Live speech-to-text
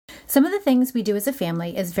Some of the things we do as a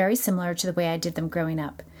family is very similar to the way I did them growing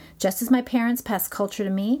up. Just as my parents passed culture to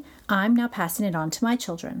me, I'm now passing it on to my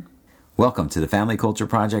children. Welcome to the Family Culture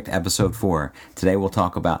Project, Episode 4. Today we'll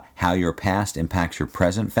talk about how your past impacts your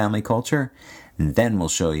present family culture, and then we'll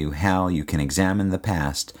show you how you can examine the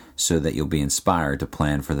past so that you'll be inspired to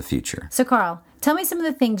plan for the future. So Carl, tell me some of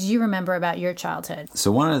the things you remember about your childhood. So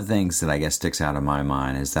one of the things that I guess sticks out in my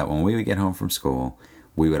mind is that when we would get home from school,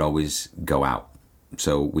 we would always go out.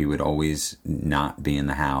 So we would always not be in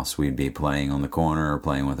the house. We'd be playing on the corner or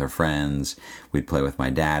playing with our friends. We'd play with my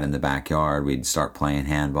dad in the backyard. We'd start playing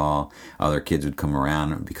handball. Other kids would come around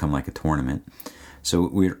and it would become like a tournament. So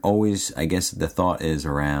we'd always, I guess the thought is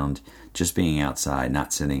around just being outside,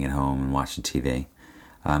 not sitting at home and watching TV.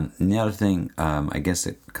 And the other thing, I guess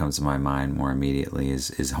that comes to my mind more immediately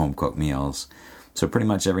is home-cooked meals. So pretty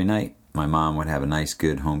much every night, my mom would have a nice,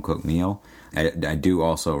 good home-cooked meal. I do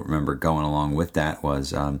also remember going along with that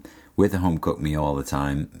was with a home-cooked meal all the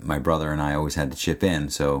time. My brother and I always had to chip in,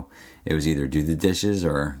 so it was either do the dishes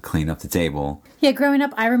or clean up the table. Yeah, growing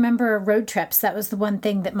up, I remember road trips. That was the one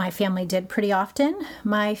thing that my family did pretty often.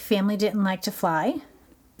 My family didn't like to fly,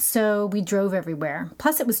 so we drove everywhere.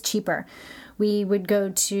 Plus, it was cheaper. We would go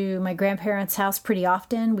to my grandparents' house pretty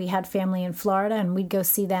often. We had family in Florida, and we'd go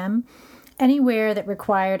see them. Anywhere that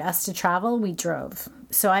required us to travel, we drove.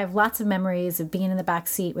 So I have lots of memories of being in the back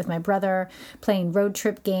seat with my brother, playing road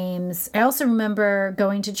trip games. I also remember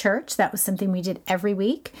going to church. That was something we did every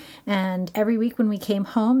week. And every week when we came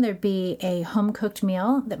home, there'd be a home-cooked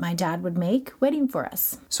meal that my dad would make waiting for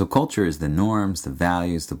us. So culture is the norms, the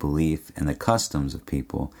values, the belief, and the customs of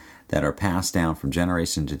people that are passed down from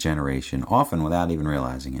generation to generation, often without even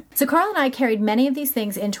realizing it. So Carl and I carried many of these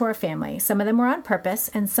things into our family. Some of them were on purpose,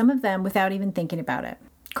 and some of them without even thinking about it.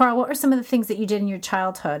 Carl, what were some of the things that you did in your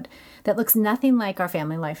childhood that looks nothing like our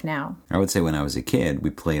family life now? I would say when I was a kid, we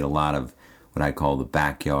played a lot of what I call the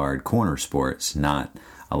backyard corner sports, not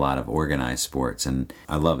a lot of organized sports. And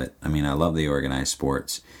I love it. I mean, I love the organized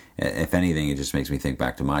sports. If anything, it just makes me think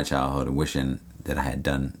back to my childhood and wishing that I had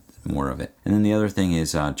done more of it. And then the other thing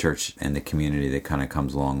is church and the community that kind of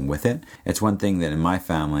comes along with it. It's one thing that in my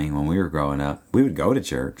family, when we were growing up, we would go to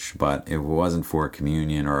church, but if it wasn't for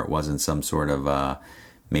communion or it wasn't some sort of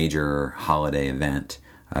major holiday event,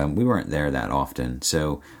 we weren't there that often.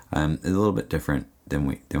 So it's a little bit different than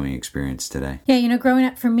we experience today. Yeah, growing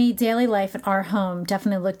up for me, daily life at our home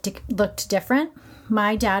definitely looked different.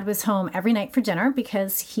 My dad was home every night for dinner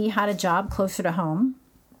because he had a job closer to home.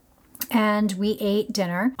 And we ate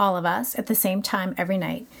dinner, all of us, at the same time every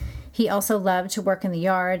night. He also loved to work in the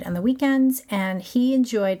yard on the weekends, and he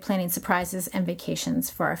enjoyed planning surprises and vacations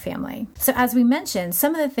for our family. So as we mentioned,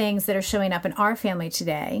 some of the things that are showing up in our family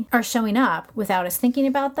today are showing up without us thinking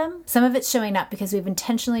about them. Some of it's showing up because we've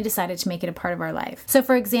intentionally decided to make it a part of our life. So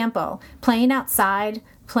for example, playing outside,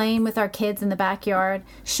 playing with our kids in the backyard,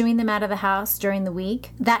 shooing them out of the house during the week,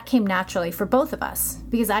 that came naturally for both of us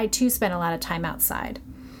because I too spent a lot of time outside.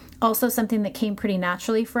 Also, something that came pretty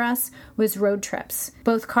naturally for us was road trips.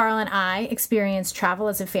 Both Carl and I experienced travel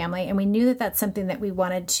as a family, and we knew that that's something that we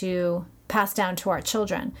wanted to pass down to our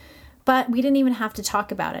children. But we didn't even have to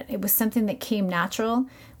talk about it. It was something that came natural.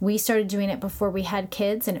 We started doing it before we had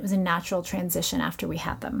kids, and it was a natural transition after we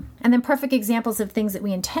had them. And then perfect examples of things that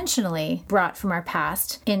we intentionally brought from our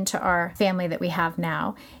past into our family that we have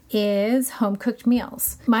now is home-cooked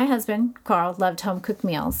meals. My husband, Carl, loved home-cooked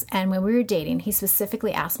meals, and when we were dating, he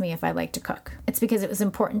specifically asked me if I liked to cook. It's because it was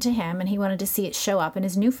important to him, and he wanted to see it show up in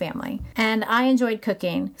his new family. And I enjoyed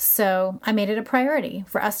cooking, so I made it a priority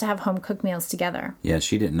for us to have home-cooked meals together. Yeah,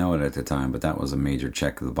 she didn't know it at the time, but that was a major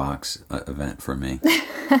check-the-box event for me.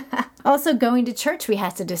 Also, going to church, we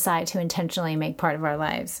had to decide to intentionally make part of our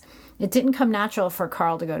lives. It didn't come natural for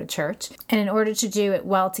Carl to go to church. And in order to do it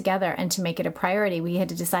well together and to make it a priority, we had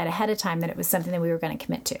to decide ahead of time that it was something that we were going to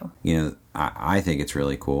commit to. I think it's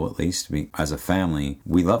really cool, at least as a family,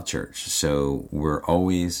 we love church. So we're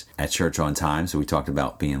always at church on time. So we talked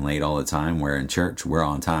about being late all the time. Where in church, we're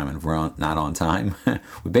on time. And if we're not on time,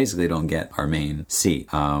 we basically don't get our main seat.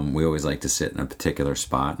 We always like to sit in a particular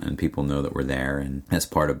spot and people know that we're there. And that's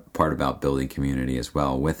part about building community as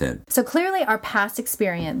well with it. So clearly our past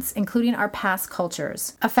experience, including our past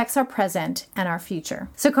cultures, affects our present and our future.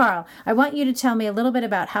 So Carl, I want you to tell me a little bit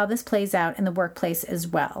about how this plays out in the workplace as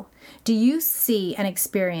well. Do you see and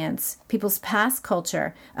experience people's past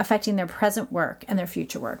culture affecting their present work and their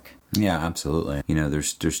future work? Yeah, absolutely.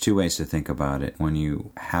 There's two ways to think about it. When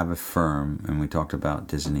you have a firm, and we talked about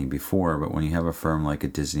Disney before, but when you have a firm like a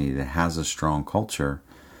Disney that has a strong culture,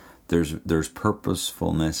 there's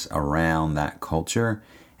purposefulness around that culture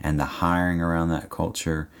and the hiring around that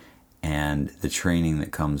culture and the training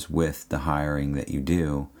that comes with the hiring that you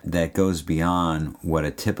do that goes beyond what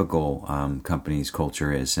a typical company's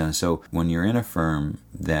culture is. And so when you're in a firm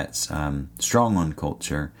that's strong on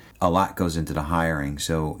culture, a lot goes into the hiring.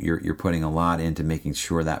 So you're putting a lot into making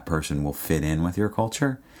sure that person will fit in with your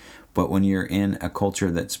culture. But when you're in a culture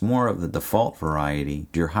that's more of the default variety,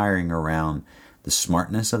 you're hiring around the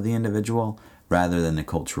smartness of the individual rather than the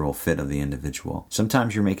cultural fit of the individual.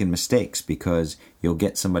 Sometimes you're making mistakes because you'll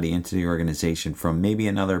get somebody into the organization from maybe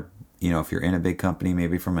another, if you're in a big company,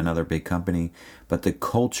 maybe from another big company, but the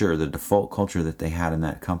culture, the default culture that they had in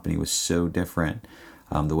that company was so different.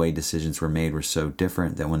 The way decisions were made were so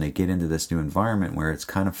different that when they get into this new environment where it's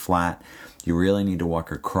kind of flat, you really need to walk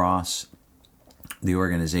across the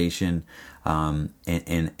organization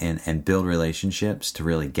and build relationships to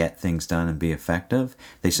really get things done and be effective.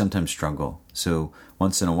 They sometimes struggle. So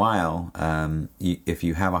once in a while, if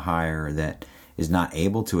you have a hire that is not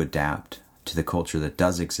able to adapt to the culture that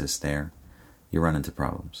does exist there, you run into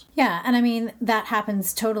problems. Yeah, and I mean, that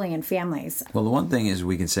happens totally in families. Well, the one thing is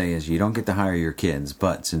we can say is you don't get to hire your kids,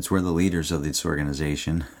 but since we're the leaders of this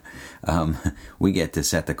organization, we get to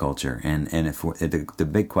set the culture. And if the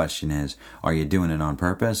big question is, are you doing it on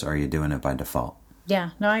purpose or are you doing it by default?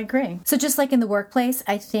 Yeah, no, I agree. So just like in the workplace,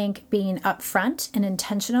 I think being upfront and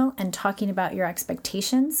intentional and talking about your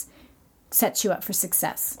expectations sets you up for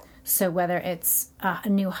success. So whether it's a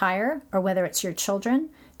new hire or whether it's your children,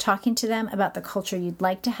 talking to them about the culture you'd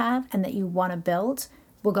like to have and that you want to build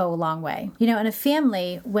will go a long way. In a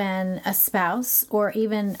family, when a spouse or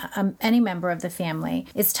even any member of the family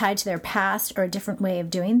is tied to their past or a different way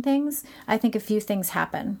of doing things, I think a few things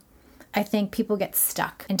happen. I think people get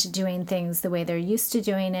stuck into doing things the way they're used to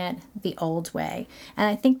doing it, the old way. And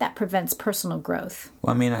I think that prevents personal growth.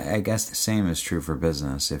 Well, I mean, I guess the same is true for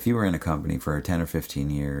business. If you were in a company for 10 or 15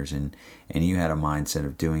 years and you had a mindset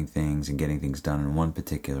of doing things and getting things done in one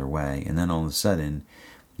particular way, and then all of a sudden,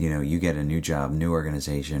 you get a new job, new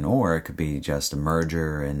organization, or it could be just a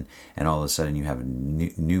merger and all of a sudden you have a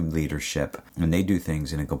new leadership and they do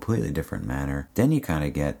things in a completely different manner. Then you kind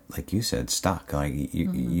of get, like you said, stuck. Like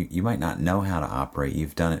you might not know how to operate.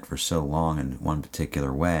 You've done it for so long in one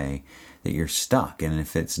particular way that you're stuck. And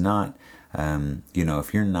if it's not,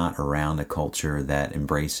 if you're not around a culture that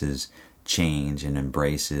embraces change and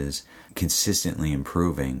embraces consistently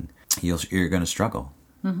improving, you're going to struggle.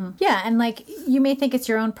 Mm-hmm. Yeah, and you may think it's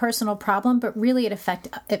your own personal problem, but really it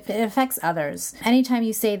affects others. Anytime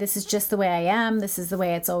you say this is just the way I am, this is the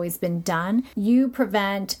way it's always been done, you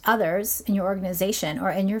prevent others in your organization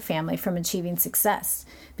or in your family from achieving success.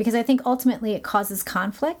 Because I think ultimately it causes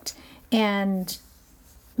conflict, and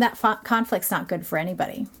that conflict's not good for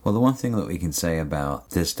anybody. Well, the one thing that we can say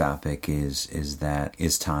about this topic is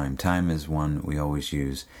time. Time is one we always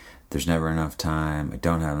use. There's never enough time. I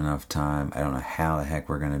don't have enough time. I don't know how the heck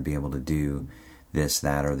we're going to be able to do this,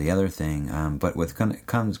 that, or the other thing. But when it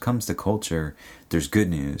comes to culture, there's good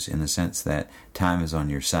news in the sense that time is on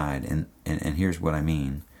your side. And here's what I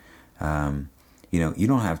mean. You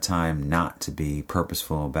don't have time not to be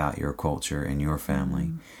purposeful about your culture and your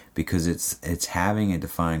family, because it's having a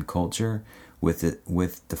defined culture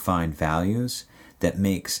with defined values that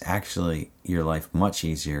makes actually your life much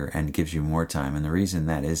easier and gives you more time. And the reason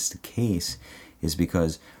that is the case is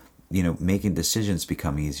because, making decisions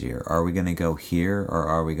become easier. Are we going to go here, or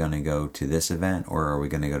are we going to go to this event, or are we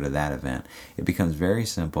going to go to that event? It becomes very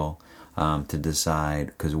simple to decide,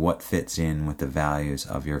 because what fits in with the values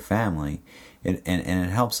of your family. And it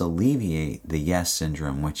helps alleviate the yes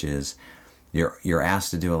syndrome, which is, You're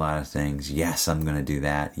asked to do a lot of things. Yes, I'm going to do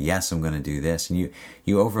that. Yes, I'm going to do this. And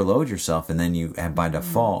you overload yourself, and then you, by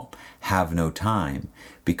default, have no time,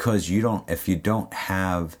 because if you don't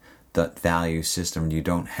have the value system, you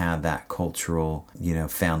don't have that cultural,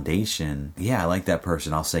 foundation. Yeah, I like that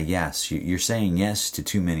person. I'll say yes. You're saying yes to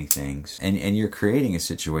too many things, and you're creating a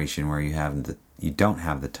situation where you don't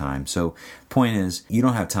have the time. So point is, you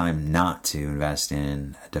don't have time not to invest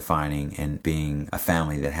in defining and being a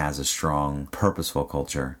family that has a strong, purposeful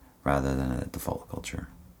culture rather than a default culture.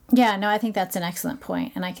 Yeah, no, I think that's an excellent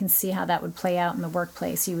point. And I can see how that would play out in the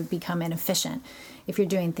workplace. You would become inefficient if you're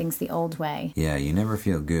doing things the old way. Yeah, you never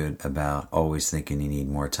feel good about always thinking you need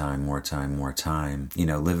more time.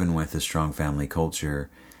 Living with a strong family culture,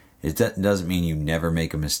 it doesn't mean you never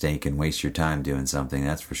make a mistake and waste your time doing something,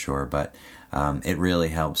 that's for sure. But it really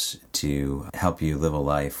helps to help you live a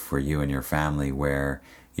life for you and your family where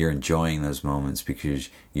you're enjoying those moments because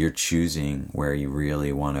you're choosing where you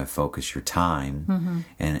really want to focus your time,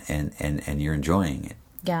 and you're enjoying it.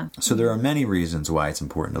 Yeah. So there are many reasons why it's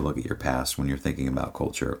important to look at your past when you're thinking about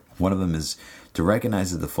culture. One of them is to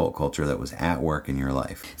recognize the default culture that was at work in your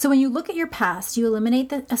life. So when you look at your past, you eliminate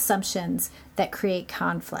the assumptions that create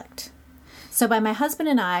conflict. So by my husband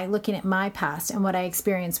and I looking at my past and what I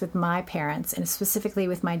experienced with my parents, and specifically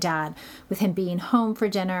with my dad, with him being home for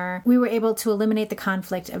dinner, we were able to eliminate the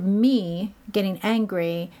conflict of me getting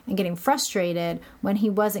angry and getting frustrated when he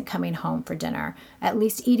wasn't coming home for dinner, at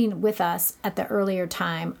least eating with us at the earlier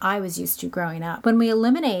time I was used to growing up. When we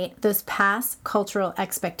eliminate those past cultural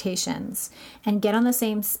expectations and get on the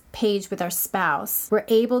same page with our spouse, we're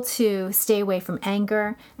able to stay away from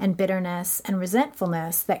anger and bitterness and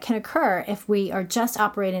resentfulness that can occur if we are just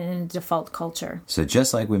operating in a default culture. So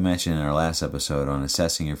just like we mentioned in our last episode on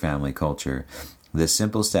assessing your family culture, this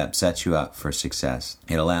simple step sets you up for success.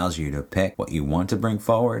 It allows you to pick what you want to bring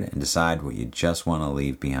forward and decide what you just want to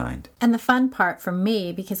leave behind. And the fun part for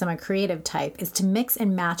me, because I'm a creative type, is to mix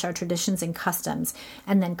and match our traditions and customs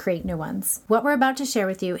and then create new ones. What we're about to share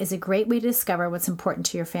with you is a great way to discover what's important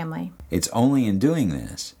to your family. It's only in doing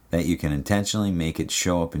this that you can intentionally make it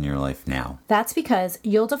show up in your life now. That's because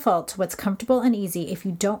you'll default to what's comfortable and easy if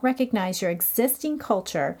you don't recognize your existing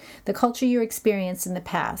culture, the culture you experienced in the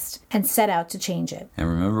past, and set out to change it. And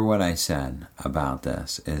remember what I said about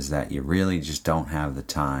this is that you really just don't have the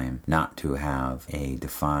time not to have a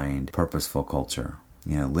defined, purposeful culture.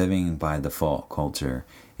 You know, living by default culture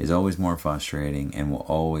is always more frustrating and will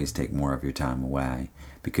always take more of your time away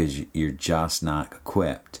because you're just not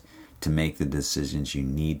equipped to make the decisions you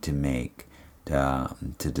need to make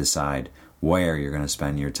to decide where you're going to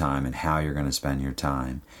spend your time and how you're going to spend your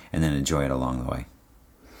time, and then enjoy it along the way.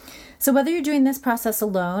 So whether you're doing this process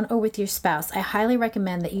alone or with your spouse, I highly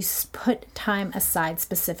recommend that you put time aside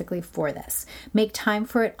specifically for this. Make time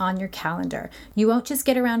for it on your calendar. You won't just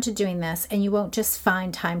get around to doing this, and you won't just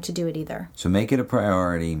find time to do it either. So make it a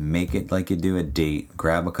priority. Make it like you do a date.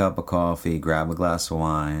 Grab a cup of coffee, grab a glass of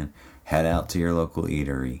wine, head out to your local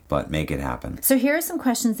eatery, but make it happen. So here are some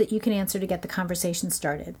questions that you can answer to get the conversation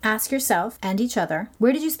started. Ask yourself and each other,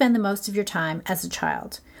 where did you spend the most of your time as a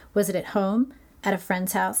child? Was it at home, at a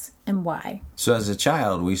friend's house, and why? So as a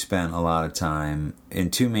child, we spent a lot of time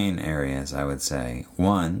in two main areas, I would say.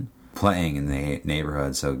 One, playing in the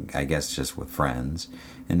neighborhood, so I guess just with friends.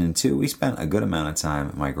 And then two, we spent a good amount of time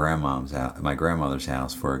at my grandmother's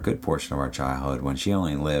house for a good portion of our childhood when she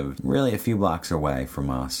only lived really a few blocks away from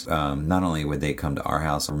us. Not only would they come to our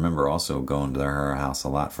house, I remember also going to her house a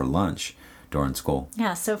lot for lunch during school.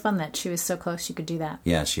 Yeah, so fun that she was so close you could do that.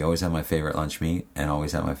 Yeah, she always had my favorite lunch meat and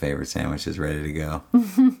always had my favorite sandwiches ready to go.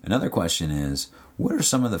 Another question is, what are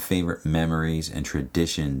some of the favorite memories and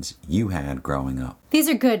traditions you had growing up? These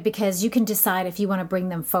are good because you can decide if you want to bring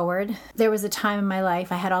them forward. There was a time in my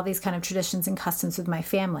life I had all these kind of traditions and customs with my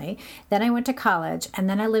family. Then I went to college and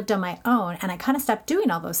then I lived on my own and I kind of stopped doing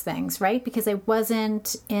all those things, right? Because I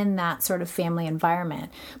wasn't in that sort of family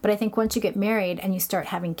environment. But I think once you get married and you start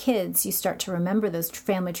having kids, you start to remember those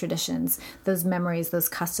family traditions, those memories, those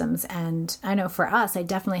customs. And I know for us, I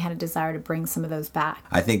definitely had a desire to bring some of those back.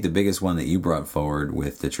 I think the biggest one that you brought forward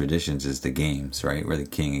with the traditions is the games, right? We're the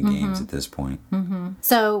king of games at this point.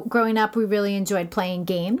 So growing up, we really enjoyed playing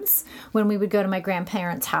games. When we would go to my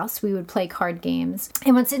grandparents' house, we would play card games.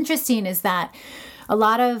 And what's interesting is that a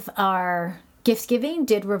lot of our gift giving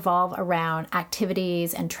did revolve around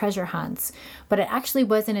activities and treasure hunts, but it actually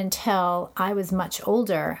wasn't until I was much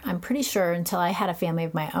older, I'm pretty sure until I had a family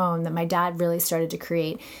of my own, that my dad really started to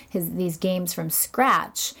create these games from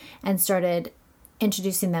scratch and started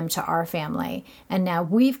introducing them to our family. And now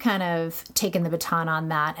we've kind of taken the baton on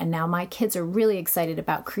that. And now my kids are really excited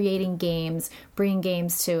about creating games, bringing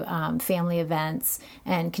games to family events,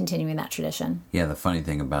 and continuing that tradition. Yeah, the funny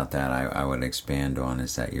thing about that I would expand on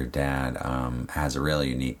is that your dad has a really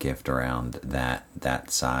unique gift around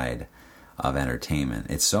that side of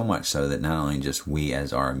entertainment. It's so much so that not only just we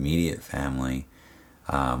as our immediate family,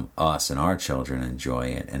 us and our children enjoy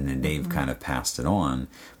it, and then they've kind of passed it on.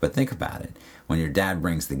 But think about it. When your dad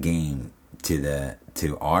brings the game to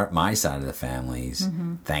my side of the family's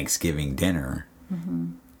Thanksgiving dinner,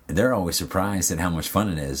 they're always surprised at how much fun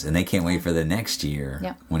it is, and they can't wait for the next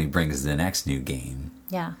year when he brings the next new game.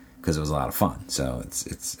 Yeah. Because it was a lot of fun. So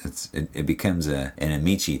it becomes an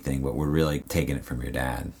Amici thing, but we're really taking it from your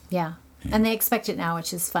dad. Yeah. And they expect it now,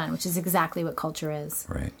 which is fun, which is exactly what culture is.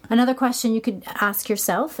 Right. Another question you could ask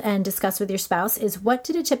yourself and discuss with your spouse is, what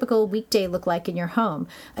did a typical weekday look like in your home?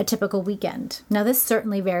 A typical weekend. Now, this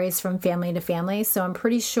certainly varies from family to family, so I'm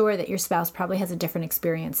pretty sure that your spouse probably has a different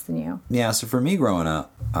experience than you. Yeah, so for me growing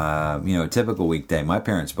up, a typical weekday, my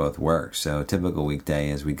parents both work, so a typical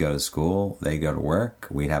weekday is we'd go to school, they go to work,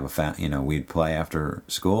 we'd have we'd play after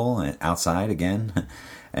school and outside again,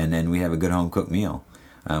 and then we'd have a good home-cooked meal.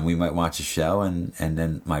 We might watch a show, and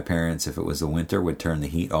then my parents, if it was the winter, would turn the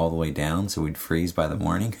heat all the way down, so we'd freeze by the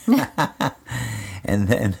morning, and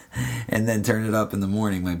then turn it up in the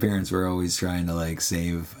morning. My parents were always trying to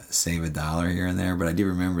save $1 here and there, but I do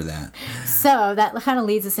remember that. So that kind of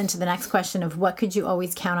leads us into the next question of, what could you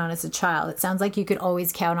always count on as a child? It sounds like you could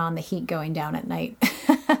always count on the heat going down at night.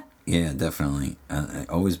 Yeah, definitely.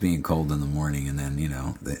 Always being cold in the morning, and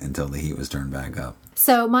then, until the heat was turned back up.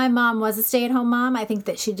 So my mom was a stay-at-home mom. I think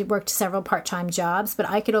that she worked several part-time jobs, but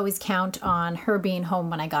I could always count on her being home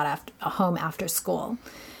when I got home after school.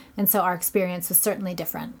 And so our experience was certainly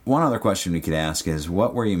different. One other question we could ask is,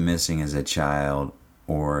 what were you missing as a child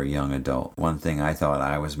or a young adult? One thing I thought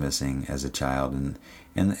I was missing as a child, and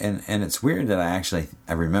it's weird that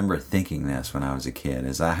I remember thinking this when I was a kid,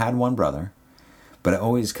 is I had one brother, but I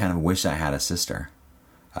always kind of wish I had a sister,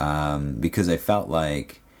 because I felt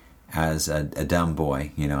like, as a dumb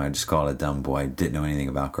boy, I just call it a dumb boy, didn't know anything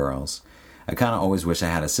about girls, I kind of always wish I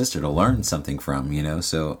had a sister to learn something from,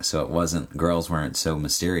 so girls weren't so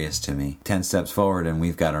mysterious to me. 10 steps forward and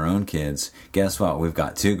we've got our own kids. Guess what? We've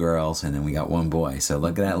got 2 girls and then we got 1 boy. So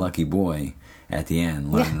look at that lucky boy at the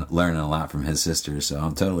end, learning a lot from his sisters. So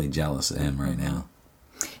I'm totally jealous of him right now.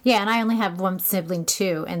 Yeah, and I only have one sibling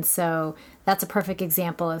too, and so that's a perfect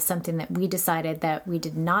example of something that we decided that we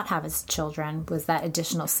did not have as children, was that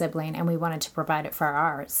additional sibling, and we wanted to provide it for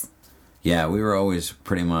ours. Yeah, we were always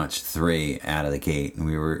pretty much 3 out of the gate, and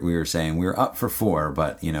we were saying we were up for 4,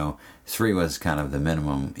 but 3 was kind of the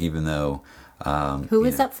minimum, even though. Who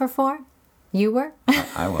was up for 4? You were?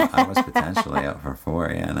 I was potentially up for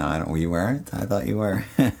 4. Yeah, no, I don't. You weren't? I thought you were.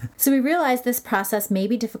 So we realized this process may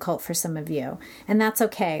be difficult for some of you, and that's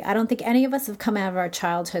okay. I don't think any of us have come out of our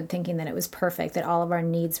childhood thinking that it was perfect, that all of our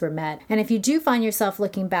needs were met. And if you do find yourself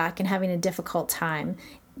looking back and having a difficult time,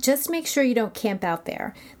 just make sure you don't camp out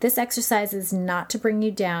there. This exercise is not to bring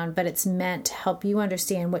you down, but it's meant to help you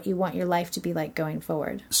understand what you want your life to be like going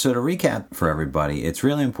forward. So to recap for everybody, it's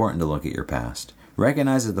really important to look at your past.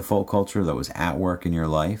 Recognize the default culture that was at work in your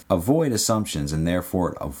life. Avoid assumptions and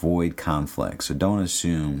therefore avoid conflict. So don't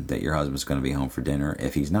assume that your husband's going to be home for dinner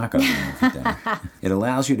if he's not going to be home for dinner. It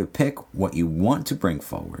allows you to pick what you want to bring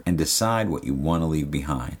forward and decide what you want to leave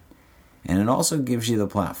behind. And it also gives you the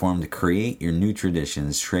platform to create your new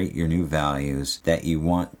traditions, create your new values that you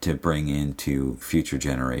want to bring into future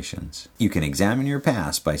generations. You can examine your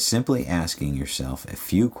past by simply asking yourself a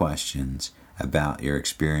few questions about your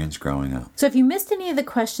experience growing up. So if you missed any of the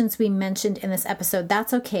questions we mentioned in this episode,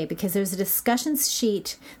 that's okay, because there's a discussion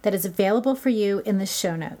sheet that is available for you in the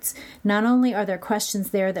show notes. Not only are there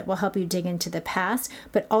questions there that will help you dig into the past,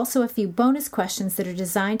 but also a few bonus questions that are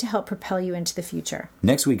designed to help propel you into the future.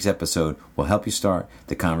 Next week's episode will help you start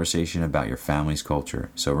the conversation about your family's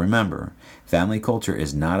culture. So remember, family culture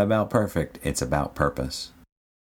is not about perfect, it's about purpose.